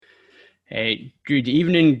Good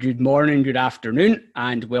evening, good morning, good afternoon,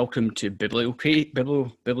 and welcome to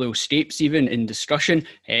Biblioscapes even in discussion.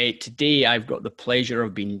 Today I've got the pleasure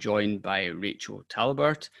of being joined by Rachael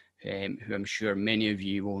Talibart, who I'm sure many of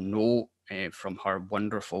you will know from her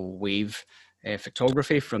wonderful wave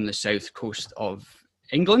photography from the south coast of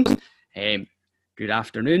England. Good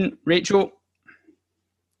afternoon, Rachael.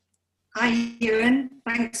 Hi, Ewan.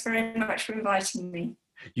 Thanks very much for inviting me.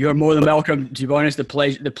 You're more than welcome. To be honest,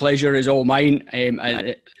 the pleasure is all mine.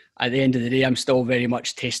 At the end of the day, I'm still very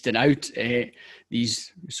much testing out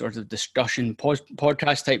these sort of discussion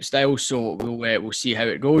podcast type styles. So we'll see how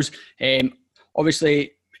it goes.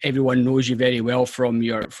 Obviously, everyone knows you very well from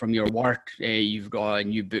your work. You've got a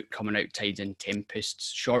new book coming out, Tides and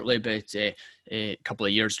Tempests, shortly, but a couple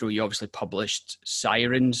of years ago, you obviously published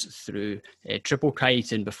Sirens through Triple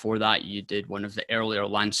Kite, and before that, you did one of the earlier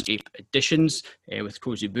landscape editions with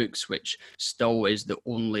Cozy Books, which still is the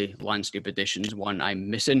only landscape editions one I'm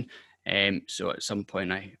missing. So at some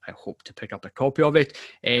point, I hope to pick up a copy of it.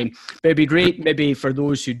 But it'd be great, maybe for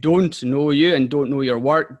those who don't know you and don't know your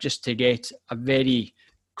work, just to get a very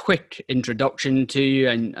quick introduction to you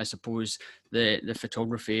and I suppose the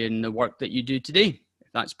photography and the work that you do today,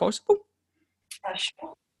 if that's possible.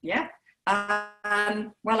 Sure. Yeah.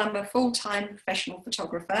 Well, I'm a full-time professional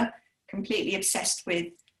photographer, completely obsessed with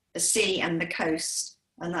the sea and the coast,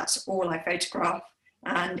 and that's all I photograph,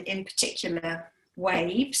 and in particular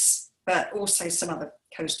waves, but also some other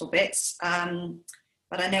coastal bits.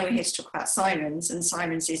 But I know we're here to talk about Sirens, and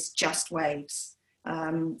Sirens is just waves.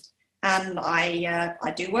 And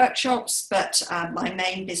I do workshops, but my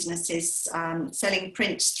main business is selling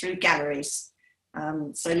prints through galleries.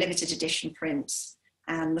 So limited edition prints,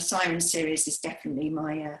 and the Siren series is definitely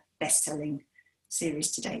my best-selling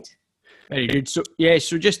series to date. Very good. So yeah,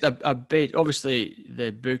 so just a bit. Obviously,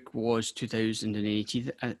 the book was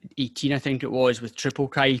 2018, I think it was, with Triple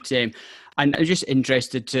Kite, and I was just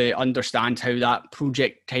interested to understand how that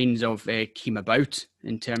project kind of came about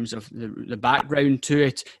in terms of the background to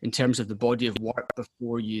it, in terms of the body of work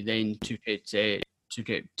before you then took it to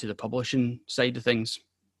the publishing side of things.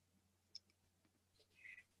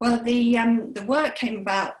 Well, the work came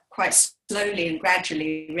about quite slowly and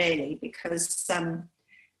gradually, really, because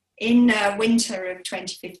in winter of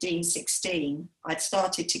 2015-16, I'd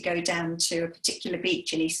started to go down to a particular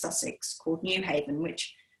beach in East Sussex called Newhaven,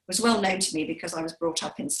 which was well known to me because I was brought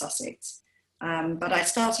up in Sussex. But I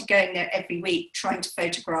started going there every week trying to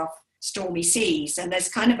photograph stormy seas. And there's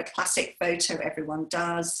kind of a classic photo everyone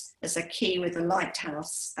does. There's a quay with a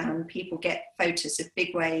lighthouse, and people get photos of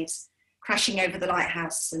big waves crashing over the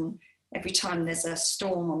lighthouse, and every time there's a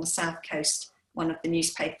storm on the south coast, one of the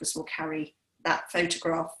newspapers will carry that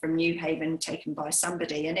photograph from Newhaven taken by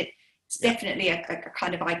somebody, and it's definitely a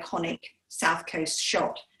kind of iconic south coast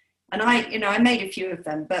shot. And I made a few of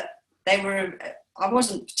them, but I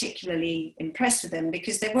wasn't particularly impressed with them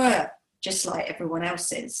because they were just like everyone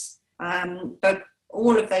else's. But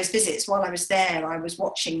all of those visits, while I was there, I was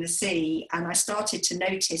watching the sea, and I started to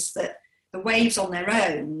notice that the waves on their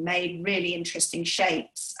own made really interesting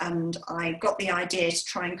shapes, and I got the idea to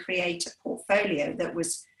try and create a portfolio that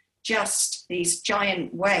was just these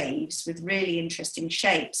giant waves with really interesting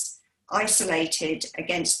shapes, isolated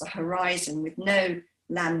against the horizon with no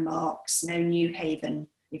landmarks, no Newhaven,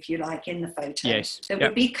 if you like, in the photo. Yes. That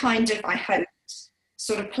would be kind of, I hope,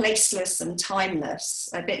 sort of placeless and timeless,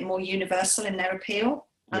 a bit more universal in their appeal.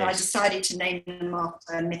 And yes. I decided to name them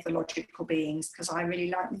after mythological beings because I really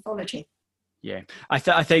like mythology. Yeah, I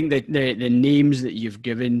think that the names that you've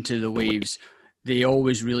given to the waves, they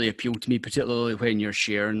always really appeal to me, particularly when you're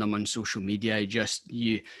sharing them on social media. Just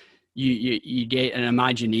you get an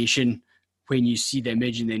imagination when you see the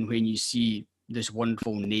image, and then when you see this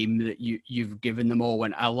wonderful name that you've given them all.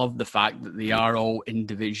 And I love the fact that they are all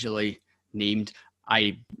individually named.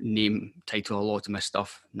 I title a lot of my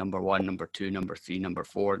stuff number 1, number 2, number 3, number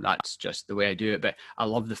 4. That's just the way I do it. But I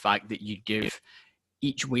love the fact that you give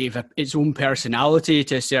each wave its own personality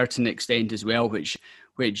to a certain extent as well, which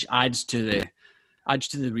adds to the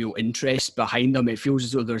real interest behind them. It feels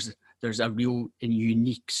as though there's a real and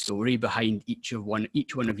unique story behind each one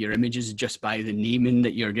of your images just by the naming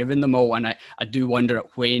that you're giving them all. And I do wonder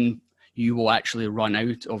at when you will actually run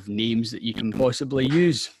out of names that you can possibly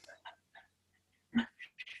use.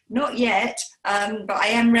 Not yet, but I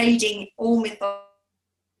am raiding all mythology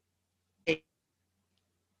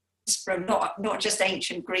from not just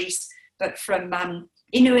ancient Greece, but from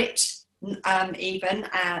Inuit, even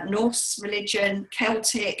Norse religion,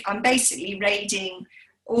 Celtic. I'm basically raiding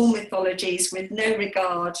all mythologies with no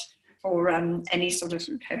regard for any sort of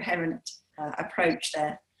coherent approach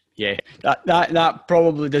there. Yeah, that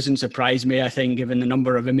probably doesn't surprise me. I think, given the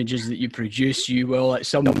number of images that you produce, you will at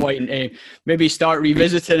some point maybe start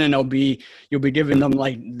revisiting, and you'll be giving them,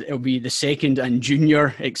 like, it'll be the second and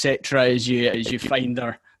junior, etc. as you find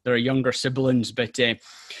their younger siblings. But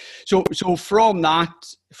so from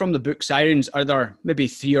the book Sirens, are there maybe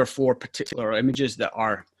 3 or 4 particular images that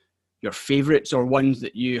are your favourites, or ones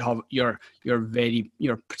that you're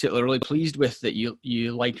particularly pleased with, that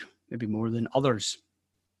you like maybe more than others?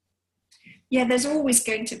 Yeah, there's always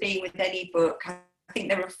going to be, with any book, I think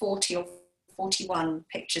there are 40 or 41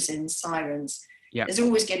 pictures in Sirens. Yeah. There's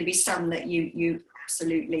always going to be some that you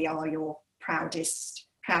absolutely are your proudest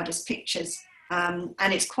pictures. And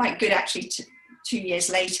it's quite good, actually, 2 years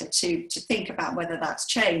later to think about whether that's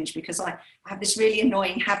changed, because I have this really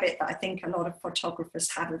annoying habit that I think a lot of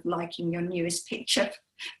photographers have, of liking your newest picture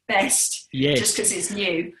best, yes, just because it's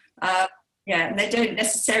new. Yeah, and they don't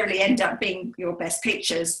necessarily end up being your best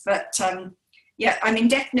pictures. But yeah, I mean,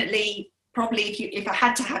 definitely, probably if I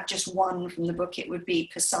had to have just one from the book, it would be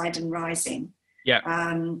Poseidon Rising.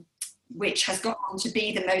 Yeah. Which has gone on to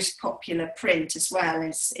be the most popular print as well,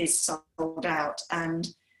 is sold out. And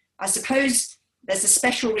I suppose there's a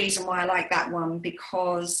special reason why I like that one,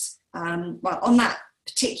 because, well, on that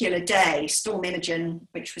particular day, Storm Imogen,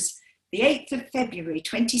 which was the 8th of February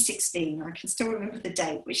 2016, I can still remember the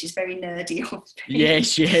date, which is very nerdy of me.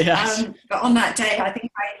 Yes, yes. But on that day, I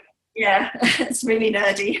think it's really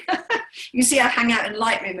nerdy. You see, I hang out in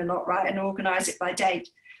Lightroom a lot, right, and organise it by date.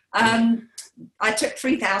 I took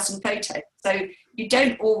 3,000 photos, so you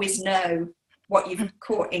don't always know what you've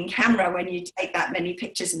caught in camera when you take that many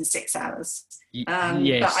pictures in 6 hours.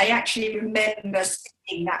 Yes. But I actually remember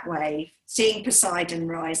seeing that wave, seeing Poseidon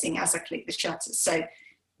rising as I clicked the shutter. So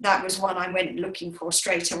that was one I went looking for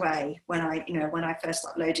straight away. When I first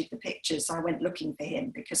uploaded the pictures, I went looking for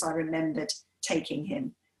him because I remembered taking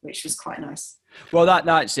him, which was quite nice. Well,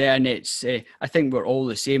 that's it, and it's. I think we're all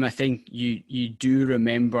the same. I think you do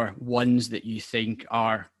remember ones that you think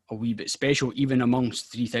are a wee bit special, even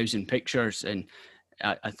amongst 3,000 pictures. And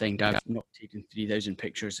I think I've not taken 3,000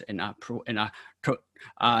 pictures in a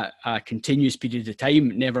continuous period of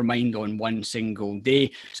time, never mind on one single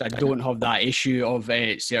day. So I don't have that issue of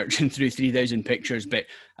searching through 3,000 pictures. But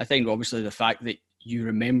I think obviously the fact that you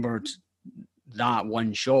remembered that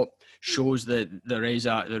one shot shows that there is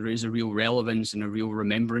a real relevance and a real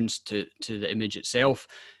remembrance to the image itself.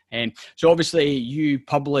 So obviously you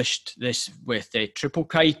published this with Triple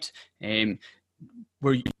Kite.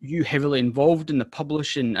 Were you heavily involved in the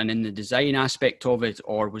publishing and in the design aspect of it,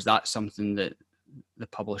 or was that something that the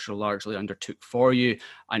publisher largely undertook for you?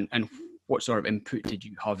 And what sort of input did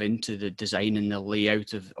you have into the design and the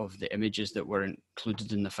layout of the images that were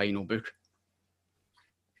included in the final book?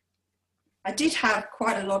 I did have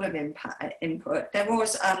quite a lot of input. There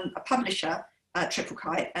was a publisher, Triple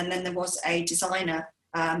Kite, and then there was a designer,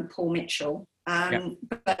 Paul Mitchell.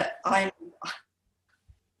 But I'm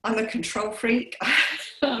a control freak,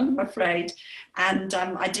 I'm afraid, and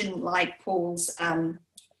I didn't like Paul's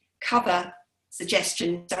cover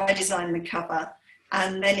suggestion, so I designed the cover,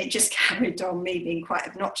 and then it just carried on me being quite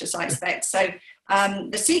obnoxious, I expect. So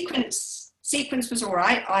the sequence was all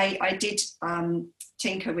right. I did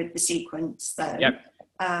tinker with the sequence though,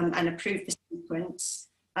 and approve the sequence.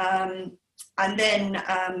 And then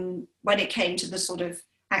when it came to the sort of,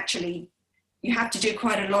 actually, you have to do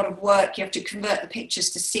quite a lot of work. You have to convert the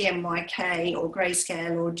pictures to CMYK or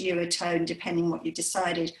grayscale or duotone, depending what you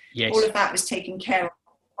decided. Yes. All of that was taken care of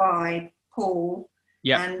by Paul.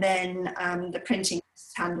 Yep. And then the printing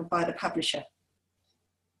was handled by the publisher.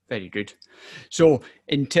 Very good. So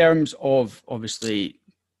in terms of obviously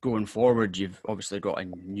going forward, you've obviously got a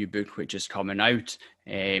new book which is coming out.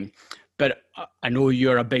 But I know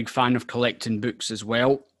you're a big fan of collecting books as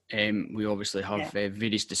well. We obviously have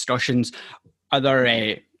various discussions. Are there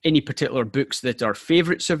any particular books that are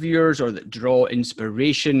favourites of yours or that draw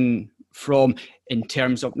inspiration from, in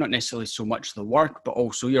terms of not necessarily so much the work, but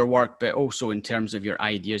also your work, but also in terms of your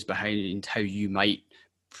ideas behind how you might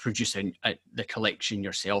produce the collection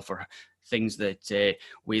yourself, or things that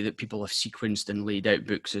way that people have sequenced and laid out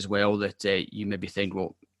books as well, that you maybe think,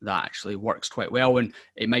 well, that actually works quite well, and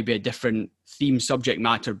it might be a different theme, subject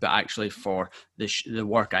matter, but actually for the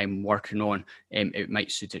work I'm working on, it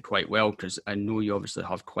might suit it quite well, because I know you obviously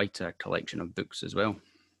have quite a collection of books as well.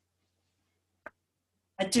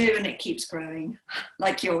 I do, and it keeps growing,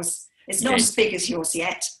 like yours. It's not as big as yours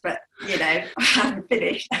yet, but I haven't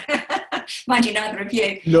finished. Mind you, neither of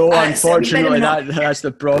you. No, unfortunately, that's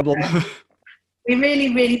the problem. we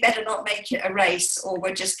really, really better not make it a race, or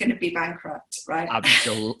we're just going to be bankrupt, right?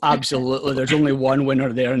 Absolutely. There's only one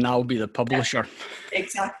winner there, and that'll be the publisher.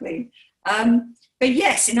 Exactly. But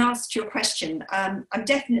yes, in answer to your question, I'm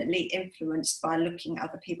definitely influenced by looking at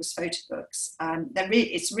other people's photo books.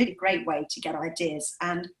 It's a really great way to get ideas,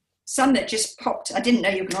 and some that just popped. I didn't know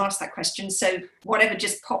you were going to ask that question, so whatever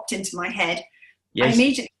just popped into my head. Yes. I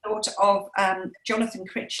immediately thought of Jonathan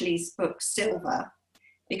Critchley's book Silver,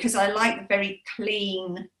 because I like the very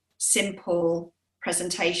clean, simple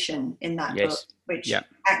presentation in that book, which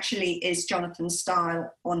actually is Jonathan's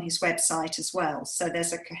style on his website as well. So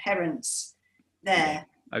there's a coherence there.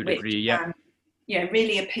 I would agree,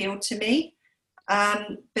 really appealed to me.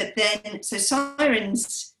 But then, so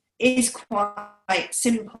Sirens is quite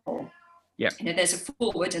simple. Yeah. There's a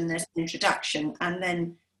foreword and there's an introduction, and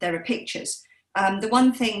then there are pictures. The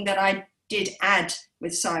one thing that I did add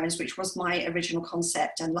with Sirens, which was my original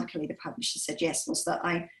concept, and luckily the publisher said yes, was that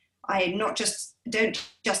I don't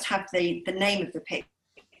just have the name of the picture.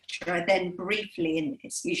 I then briefly, and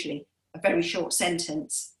it's usually a very short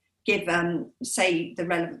sentence, give say the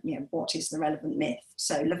relevant, what is the relevant myth?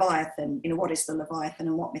 So Leviathan, what is the Leviathan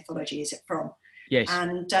and what mythology is it from? Yes.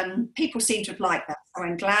 And people seem to have liked that, so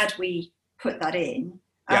I'm glad we put that in.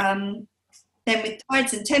 Yeah. Then with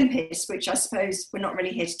Tides and Tempests, which I suppose we're not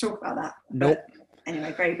really here to talk about that. Nope. But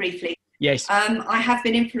anyway, very briefly. Yes. I have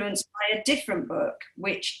been influenced by a different book,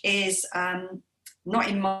 which is not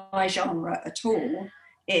in my genre at all.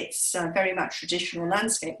 It's very much traditional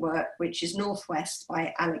landscape work, which is Northwest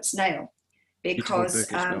by Alex Nail.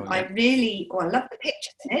 Because I love the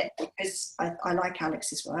pictures in it, because I like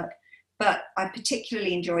Alex's work, but I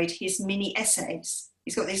particularly enjoyed his mini essays.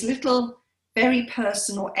 He's got these little, very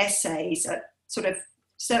personal essays at sort of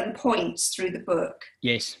certain points through the book.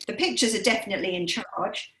 Yes. The pictures are definitely in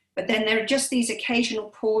charge, but then there are just these occasional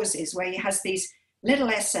pauses where he has these little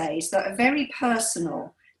essays that are very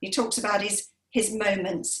personal. He talks about his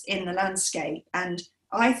moments in the landscape, and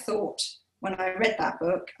I thought when I read that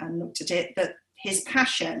book and looked at it that his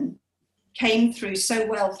passion came through so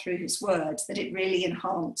well through his words that it really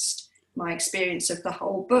enhanced my experience of the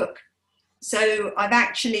whole book. So I've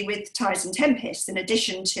actually, with Tides and Tempests, in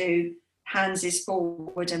addition to Hans's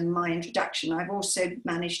foreword and my introduction, I've also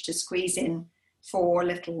managed to squeeze in 4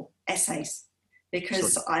 little essays,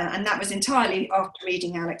 because and that was entirely after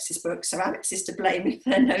reading Alex's book. So Alex is to blame if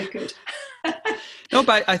they're no good. No,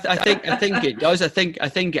 but I think it does. I think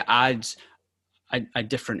it adds a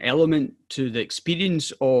different element to the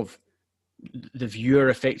experience of the viewer.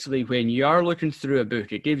 Effectively, when you are looking through a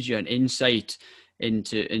book, it gives you an insight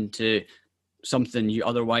into something you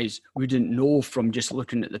otherwise wouldn't know from just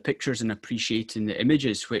looking at the pictures and appreciating the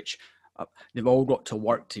images, which they've all got to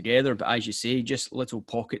work together. But as you say, just little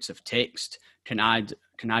pockets of text can add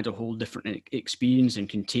a whole different experience, and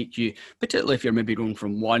can take you, particularly if you're maybe going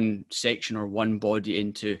from one section or one body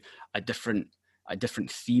into a different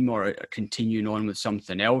theme, or continuing on with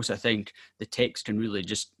something else. I think the text can really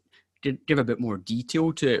just give a bit more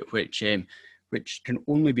detail to it, which can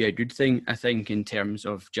only be a good thing, I think, in terms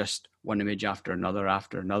of just one image after another.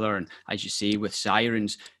 And as you say, with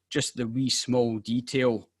Sirens, just the wee small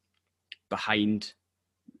detail behind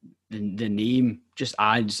the name just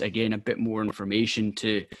adds, again, a bit more information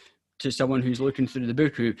to someone who's looking through the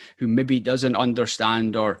book, who maybe doesn't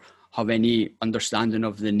understand or have any understanding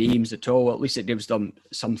of the names at all. At least it gives them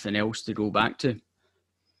something else to go back to.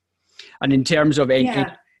 And in terms of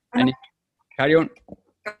carry on.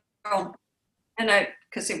 Oh, no,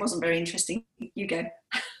 because it wasn't very interesting. You go.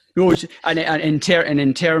 No, and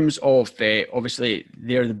in terms of obviously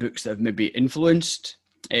they're the books that have maybe influenced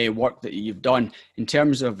work that you've done. In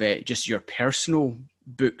terms of just your personal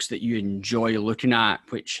books that you enjoy looking at,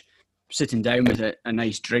 which sitting down with a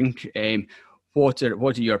nice drink, what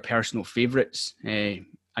are your personal favourites? I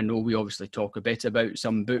know we obviously talk a bit about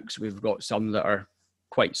some books. We've got some that are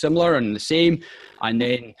quite similar and the same, but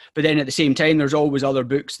then at the same time, there's always other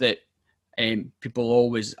books that people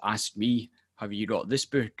always ask me, have you got this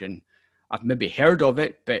book? And I've maybe heard of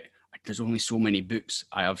it, but there's only so many books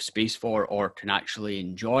I have space for or can actually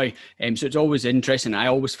enjoy. So it's always interesting. I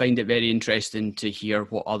always find it very interesting to hear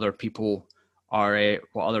what other people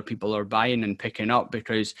are buying and picking up,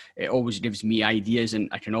 because it always gives me ideas, and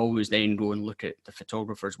I can always then go and look at the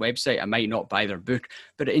photographer's website. I might not buy their book,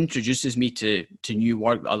 but it introduces me to new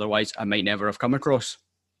work that otherwise I might never have come across.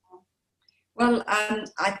 Well,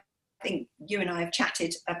 I think you and I have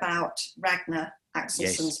chatted about Ragnar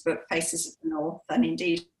Axelson's book, Faces of the North, and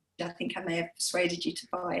indeed, I think I may have persuaded you to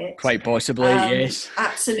buy it. Quite possibly, yes.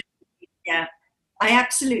 Absolutely, yeah. I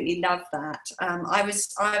absolutely love that. I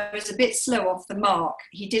was a bit slow off the mark.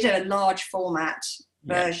 He did a large format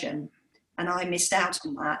version, and I missed out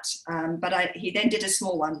on that. But he then did a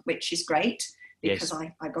small one, which is great because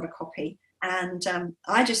I got a copy. And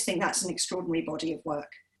I just think that's an extraordinary body of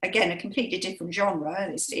work. Again, a completely different genre.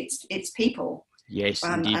 It's people. Yes,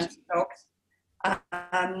 indeed. And dogs,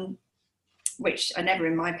 which are never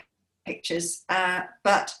in my pictures,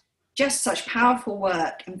 but just such powerful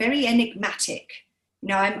work and very enigmatic. You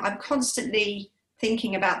know, I'm constantly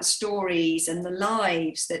thinking about the stories and the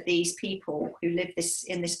lives that these people who live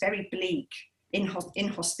in this very bleak,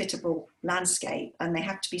 inhospitable landscape, and they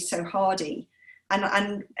have to be so hardy.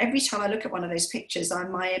 And every time I look at one of those pictures,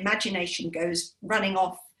 my imagination goes running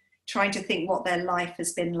off, trying to think what their life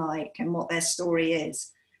has been like and what their story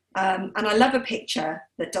is. And I love a picture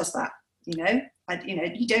that does that. You know,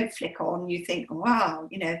 you don't flick on, you think, wow,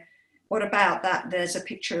 you know, what about that? There's a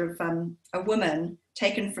picture of a woman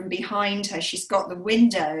taken from behind her. She's got the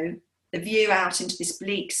view out into this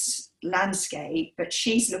bleak landscape, but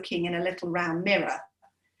she's looking in a little round mirror.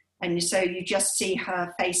 And so you just see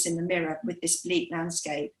her face in the mirror with this bleak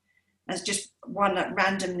landscape. There's just one that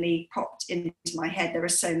randomly popped into my head. There are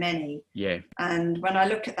so many. Yeah. And when I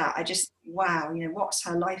look at that, I just, wow, you know, what's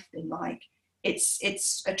her life been like? It's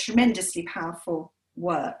a tremendously powerful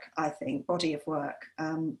work, I think, body of work.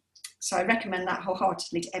 So I recommend that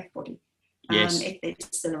wholeheartedly to everybody. Yes. If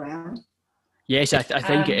it's still around. Yes, I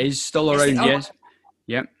think it is still around, yes.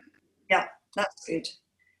 Yep. Yeah, that's good.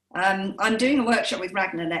 I'm doing a workshop with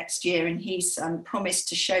Ragnar next year, and he's promised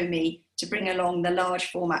to show me to bring along the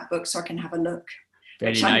large format book so I can have a look.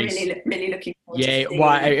 Very which nice. I'm really looking forward to. Yeah,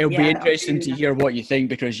 well, it'll be interesting to hear what you think,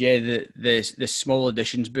 because the small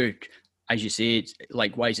editions book, as you say,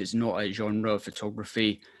 it's not a genre of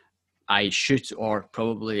photography I shoot or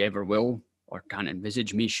probably ever will, or can't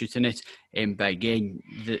envisage me shooting it. But again,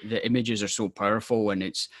 the images are so powerful, and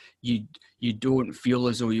it's you don't feel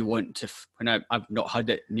as though you want to. When I've not had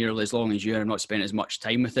it nearly as long as you, I've not spent as much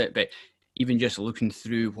time with it, but even just looking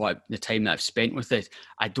through the time that I've spent with it,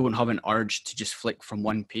 I don't have an urge to just flick from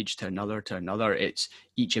one page to another. It's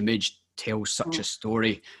each image tells such a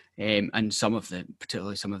story, and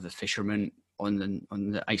particularly some of the fishermen on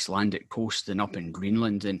the Icelandic coast and up in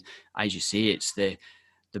Greenland, and as you say, it's the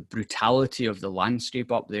brutality of the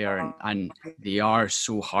landscape up there, and they are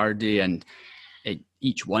so hardy, and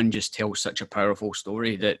each one just tells such a powerful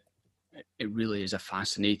story that it really is a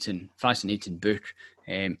fascinating book.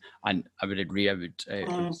 And I would agree. I would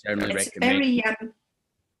certainly recommend.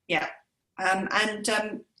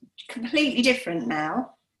 And completely different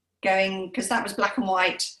now. Because that was black and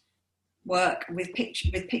white work with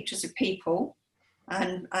pictures of people,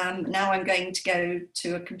 and now I'm going to go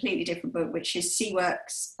to a completely different book, which is Sea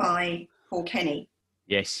Works by Paul Kenny.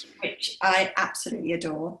 Yes, which I absolutely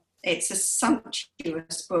adore. It's a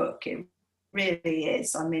sumptuous book. It really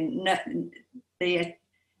is. I mean, the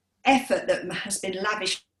effort that has been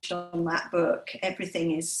lavished on that book,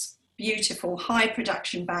 everything is beautiful, high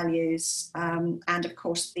production values, and of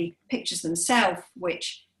course the pictures themselves,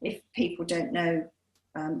 which, if people don't know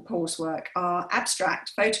Paul's work, are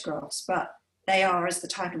abstract photographs, but they are, as the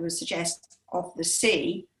title would suggest, of the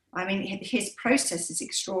sea. I mean, his process is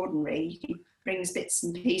extraordinary. He brings bits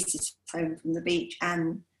and pieces home from the beach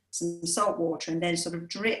and some salt water, and then sort of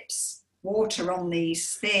drips water on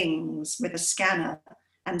these things with a scanner,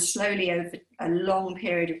 and slowly over a long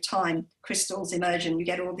period of time, crystals emerge and you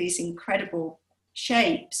get all these incredible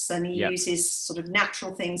shapes. And he uses sort of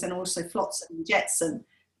natural things and also flotsam and jetsam.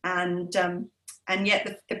 And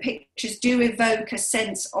yet the pictures do evoke a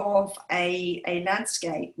sense of a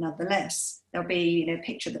landscape nonetheless. There'll be a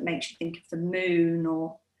picture that makes you think of the moon,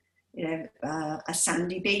 or a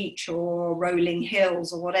sandy beach or rolling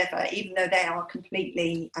hills or whatever, even though they are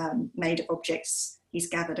completely made of objects he's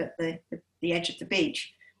gathered at the edge of the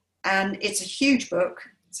beach. And it's a huge book.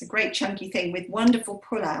 It's a great chunky thing with wonderful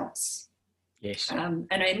pullouts. Yes. And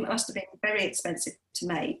it must have been very expensive to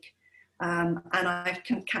make. And I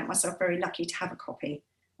can count myself very lucky to have a copy.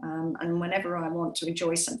 And whenever I want to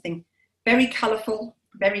enjoy something very colourful,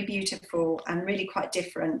 very beautiful, and really quite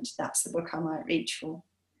different, that's the book I might reach for.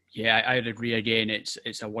 Yeah, I'd agree again.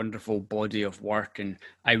 It's a wonderful body of work, and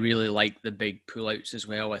I really like the big pullouts as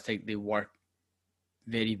well. I think they work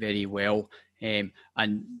very, very well. And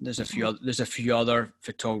there's a few other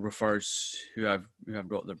photographers who I've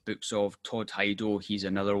brought their books of. Todd Heido, he's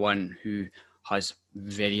another one who has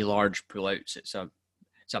very large pullouts. It's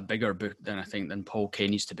a bigger book than Paul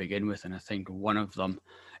Kenny's to begin with, and I think one of them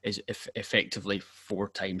is effectively 4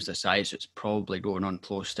 times the size. It's probably going on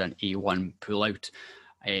close to an A1 pullout.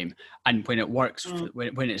 And when it works,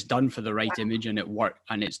 when it's done for the right image and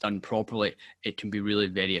it's done properly, it can be really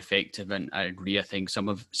very effective. And I agree. I think some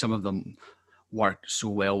of them work so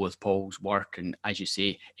well with Paul's work, and as you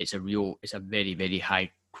say, it's a very, very high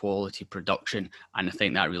quality production, and I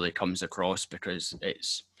think that really comes across because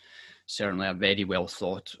it's certainly a very well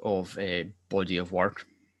thought of body of work.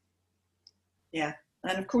 Yeah,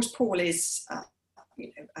 and of course Paul is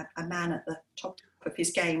a man at the top of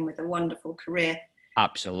his game with a wonderful career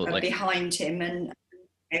absolutely behind him, and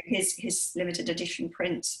his limited edition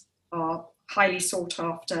prints are highly sought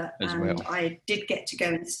after. As and well. I did get to go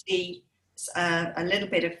and see a little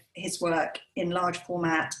bit of his work in large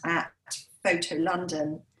format at Photo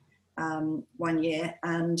London one year,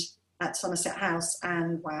 and at Somerset House,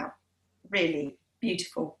 and wow, really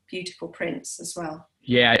beautiful prints as well.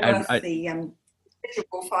 Yeah, worth the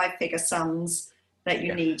miserable 5-figure sums that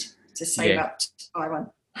you need to save up to buy one.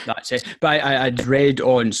 That's it. But I'd read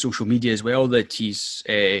on social media as well that he's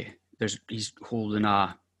holding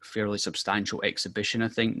a fairly substantial exhibition, I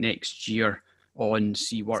think, next year on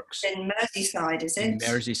Seaworks. In Merseyside, is it? In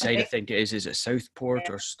Merseyside, I think it is. Is it Southport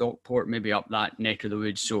or Stockport? Maybe up that neck of the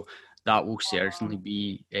woods. So that will certainly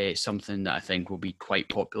be something that I think will be quite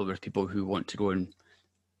popular with people who want to go and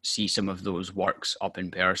see some of those works up in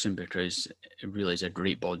person, because it really is a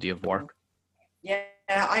great body of work. Yeah,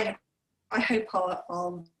 I hope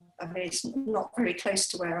I mean, it's not very close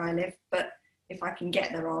to where I live, but if I can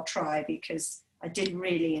get there, I'll try, because I did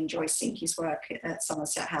really enjoy seeing his work at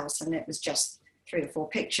Somerset House, and it was just 3 or 4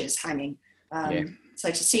 pictures hanging. So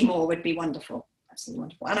to see more would be wonderful, absolutely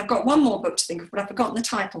wonderful. And I've got one more book to think of, but I've forgotten the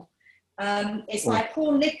title. It's by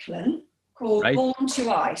Paul Nicklin, called Born to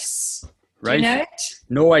Ice. Do you know it?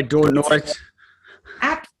 No, I don't know it.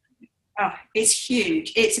 It's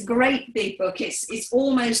huge. It's a great big book. It's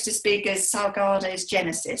almost as big as Salgado's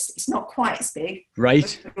Genesis. It's not quite as big,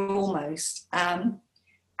 right? But almost. And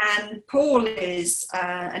Paul is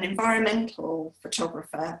an environmental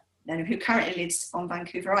photographer who currently lives on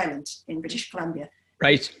Vancouver Island in British Columbia.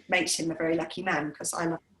 Right. Makes him a very lucky man, because I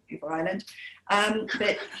love Vancouver Island.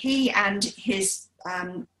 But he and his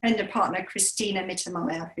friend and partner, Christina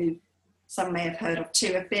Mittermeier, who some may have heard of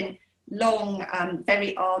too, have been long,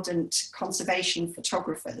 very ardent conservation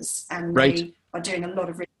photographers, and they are doing a lot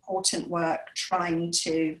of important work trying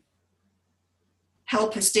to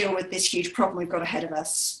help us deal with this huge problem we've got ahead of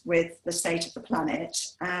us with the state of the planet.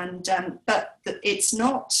 And but it's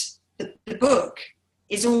not, the book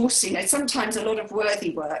is also, sometimes a lot of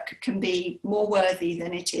worthy work can be more worthy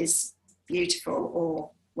than it is beautiful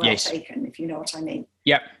or well taken, if you know what I mean.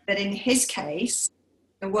 Yeah. But in his case,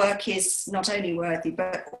 the work is not only worthy,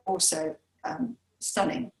 but also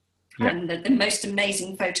stunning. Yep. And the most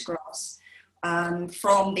amazing photographs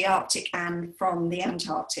from the Arctic and from the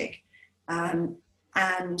Antarctic.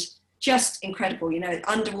 And just incredible,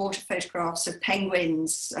 underwater photographs of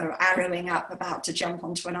penguins arrowing up, about to jump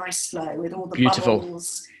onto an ice floe, with all the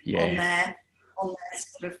bubbles on their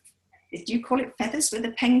sort of, do you call it feathers with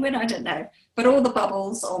a penguin? I don't know. But all the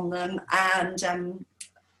bubbles on them, and,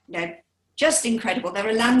 just incredible. There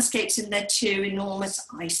are landscapes in there too, enormous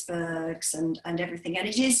icebergs and everything. And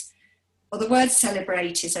it is, the word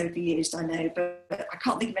celebrate is overused, I know, but I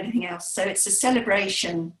can't think of anything else. So it's a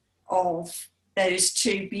celebration of those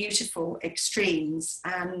two beautiful extremes.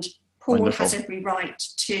 And Paul has every right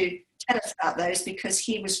to tell us about those, because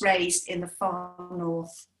he was raised in the far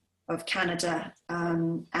north of Canada,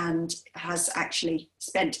 and has actually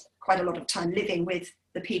spent quite a lot of time living with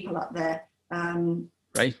the people up there.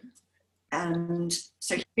 Right. And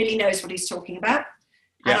so he really knows what he's talking about.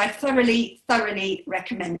 Yeah. And I thoroughly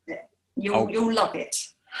recommend it. You'll love it.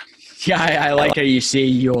 Yeah, I like how you say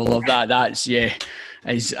you'll love that. That's,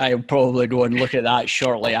 I'll probably go and look at that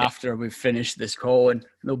shortly after we've finished this call, and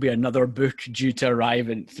there'll be another book due to arrive,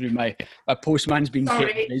 and through my postman's been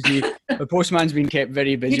kept busy. My postman's been kept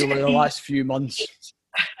very busy over the last few months.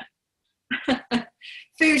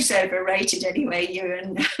 Food's overrated anyway,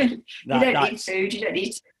 Ewan. You don't need food, you don't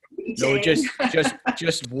need no,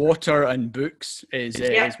 just water and books is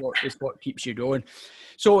what keeps you going.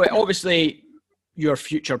 So obviously your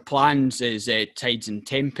future plans is Tides and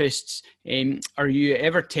Tempests. Are you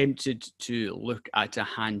ever tempted to look at a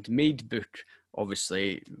handmade book?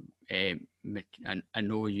 Obviously, I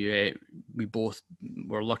know we both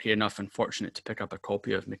were lucky enough and fortunate to pick up a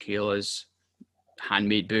copy of Michaela's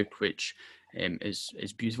handmade book, which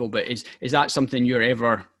is beautiful. But is that something you're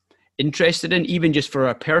ever interested in, even just for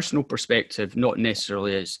a personal perspective, not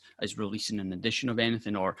necessarily as releasing an edition of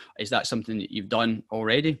anything, or is that something that you've done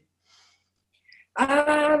already?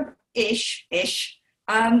 Ish.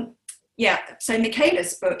 Yeah, so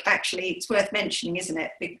Michaela's book, actually, it's worth mentioning, isn't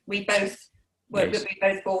it? We both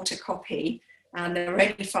bought a copy, and there were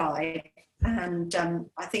only 5. And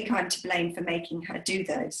I think I'm to blame for making her do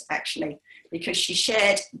those, actually, because she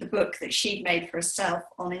shared the book that she'd made for herself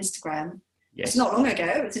on Instagram. Yes. It's not long ago,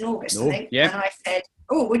 it was in August, I think. Yeah. And I said,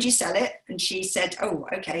 oh, would you sell it? And she said, oh,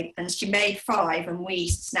 okay. And she made 5 and we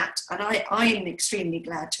snapped. And I'm extremely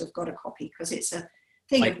glad to have got a copy, because it's a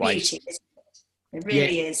thing of beauty, isn't it? It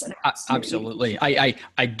really is. Absolutely.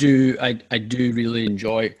 I do really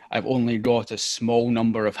enjoy. I've only got a small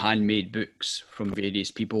number of handmade books from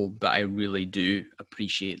various people, but I really do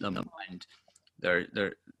appreciate them, and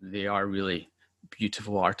they are really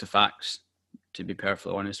beautiful artifacts, to be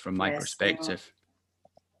perfectly honest, from my perspective.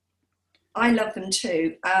 I love them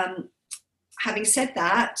too. Having said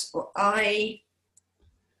that, I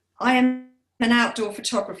am an outdoor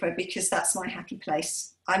photographer because that's my happy place.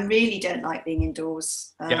 I really don't like being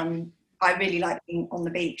indoors. I really like being on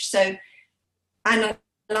the beach. So, and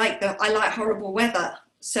I like horrible weather.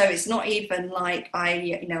 So it's not even like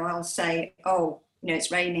I'll say, oh,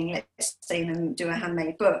 it's raining, let's stay and do a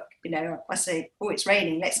handmade book. I say, oh, it's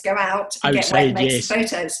raining, let's go out and get wet and make some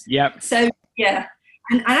photos. Yep. So yeah,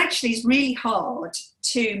 and actually it's really hard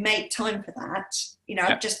to make time for that.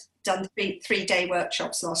 I've just done 3-day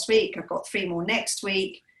workshops last week. I've got 3 more next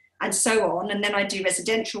week, and so on. And then I do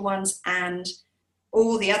residential ones and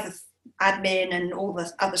all the other admin and all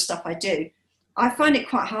the other stuff I do. I find it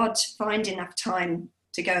quite hard to find enough time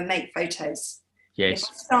to go and make photos. Yes. If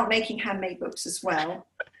I start making handmade books as well,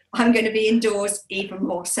 I'm going to be indoors even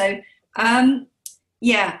more. So, I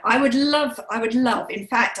would love, in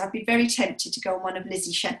fact, I'd be very tempted to go on one of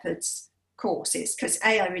Lizzie Shepherd's courses, because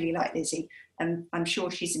I really like Lizzie, and I'm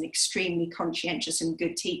sure she's an extremely conscientious and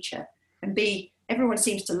good teacher, and B, everyone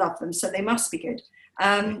seems to love them, so they must be good.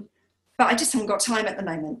 But I just haven't got time at the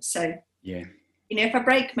moment. So, if I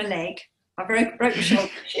break my leg, I broke my shoulder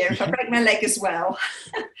this year. If I break my leg as well,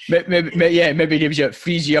 maybe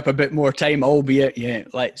frees you up a bit more time.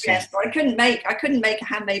 Albeit, but I couldn't make a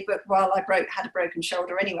handmade book while I had a broken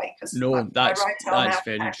shoulder anyway. That's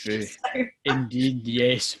very true. So. Indeed,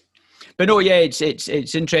 yes. But no, it's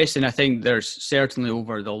interesting. I think there's certainly,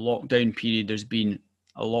 over the lockdown period, there's been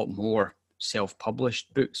a lot more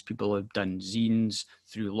self-published books. People have done zines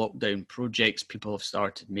through lockdown projects. People have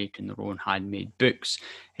started making their own handmade books.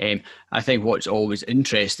 I think what's always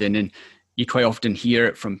interesting, and you quite often hear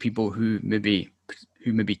it from people who maybe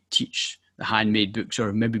teach the handmade books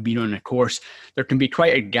or maybe been on a course, there can be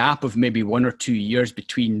quite a gap of maybe 1 or 2 years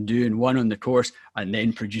between doing one on the course and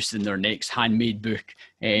then producing their next handmade book.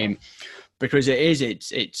 Because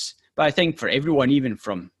it's but I think for everyone, even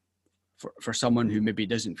for someone who maybe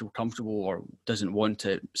doesn't feel comfortable or doesn't want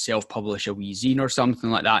to self-publish a wee zine or something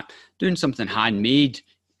like that, doing something handmade,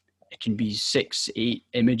 it can be 6-8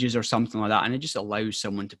 images or something like that, and it just allows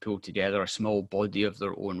someone to pull together a small body of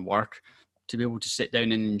their own work to be able to sit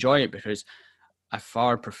down and enjoy it. Because I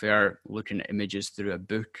far prefer looking at images through a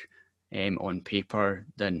book on paper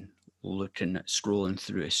than scrolling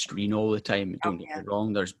through a screen all the time. Don't get me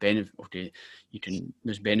wrong, there's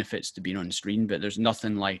there's benefits to being on screen, but there's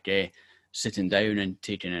nothing like sitting down and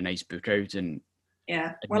taking a nice book out and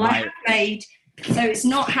well, I have made, so it's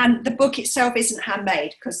not the book itself isn't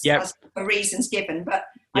handmade because for reasons given, but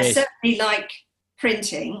I certainly like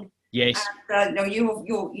printing. Yes. And, no, you're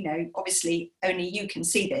obviously only you can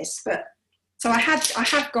see this, but so I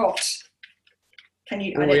have got. Can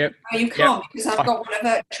you? You can't because I've got one a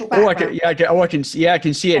virtual background. I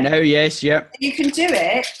can see it now. Yes, You can do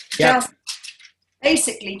it. Just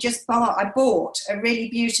basically, I bought a really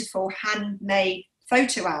beautiful handmade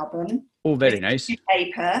photo album. Oh, very nice.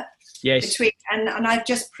 Paper. Yes. And I've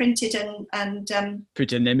just printed and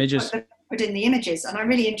put in the images. Put in the images, and I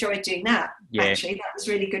really enjoyed doing that. Yeah. Actually, that was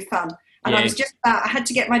really good fun. And I was I had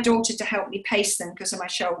to get my daughter to help me paste them because of my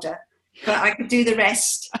shoulder. But I could do the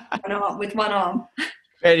rest with one arm.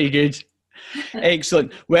 Very good.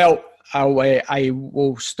 Excellent. Well, I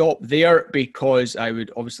will stop there because I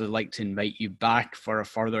would obviously like to invite you back for a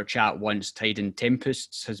further chat once Tides and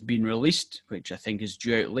Tempests has been released, which I think is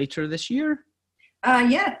due out later this year.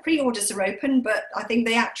 Pre-orders are open, but I think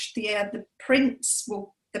the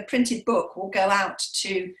printed book will go out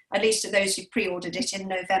to at least to those who pre-ordered it in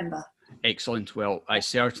November. Excellent. Well,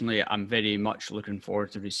 I'm very much looking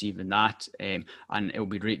forward to receiving that, and it'll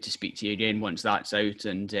be great to speak to you again once that's out.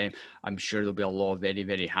 And I'm sure there'll be a lot of very,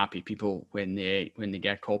 very happy people when they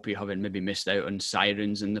get a copy, having maybe missed out on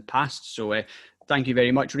Sirens in the past. So thank you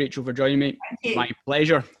very much, Rachel, for joining me. Thank you. My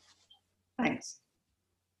pleasure. Thanks.